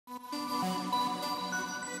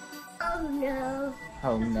Oh no.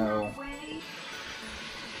 Oh no.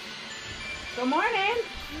 Good morning.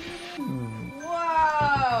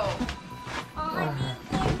 Whoa.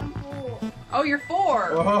 Oh, you're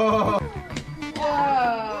 4. Whoa.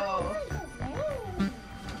 Whoa.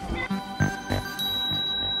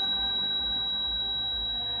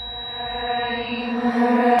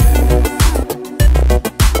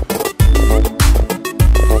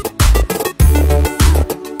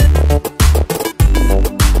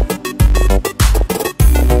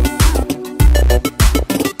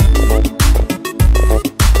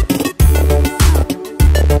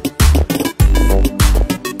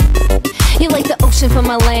 For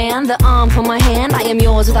my land, the arm for my hand, I am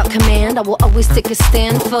yours without command. I will always take a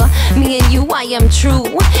stand for me and you. I am true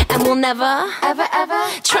and will never, ever, ever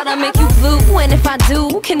try to make you blue. And if I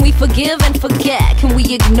do, can we forgive and forget? Can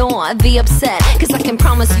we ignore the upset? Cause I can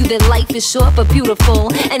promise you that life is short but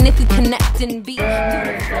beautiful. And if we connect and be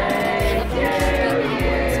beautiful,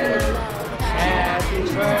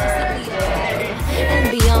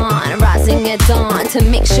 and beyond, rising at dawn to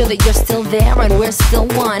make sure that you're still there and we're still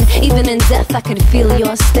one. Even in death I can feel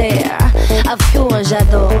your stare. Of course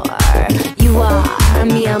j'adore. You are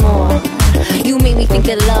mi amor. You make me think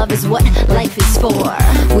that love is what life is for.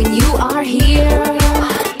 When you are here,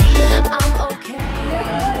 I'm okay.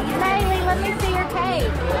 Maylee, let me see your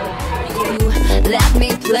cake. You let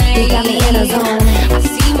me play. You got me in a zone. I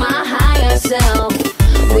see my higher self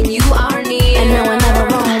when you are near. And no one ever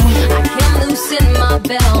wrong. I can loosen my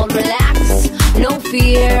belt, relax, no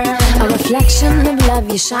fear. A reflection of love,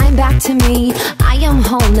 you shine back to me. I am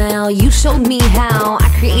whole now, you showed me how. I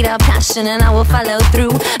create a passion and I will follow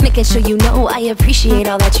through, making sure you know I appreciate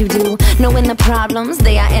all that you do. Knowing the problems,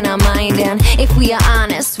 they are in our mind. And if we are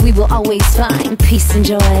honest, we will always find peace and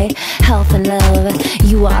joy, health and love.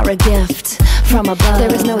 You are a gift from above.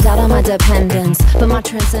 There is no doubt on my dependence, but my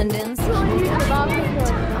transcendence.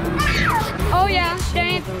 Oh yeah,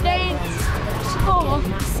 dance, dance. Oh.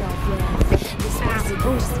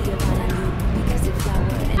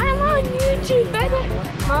 I'm on YouTube, baby.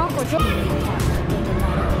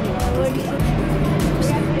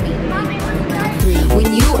 When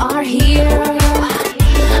you are here,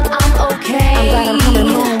 I'm okay. I'm glad I'm coming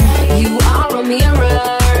home. You are a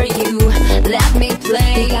mirror. You let me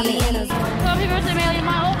play. Happy birthday, Maylee and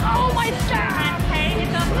Milo. Oh my God. Hey,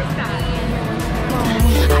 it's on this side.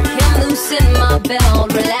 I can loosen my belt,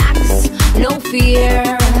 relax, no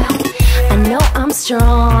fear. I know I'm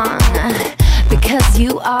strong because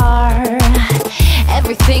you are.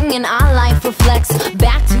 Everything in our life reflects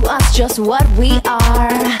back to us just what we are.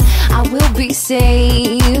 I will be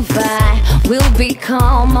safe, I will be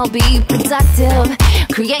calm, I'll be productive,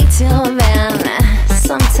 creative, and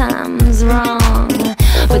sometimes wrong.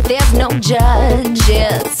 But there's no judge,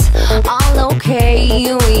 it's all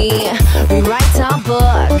okay. We rewrite our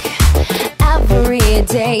book every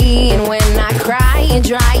day. And when I cry and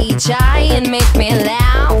dry each eye and make me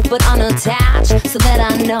laugh but unattached, so that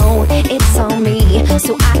I know it's on me,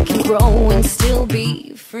 so I can grow and still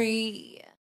be free.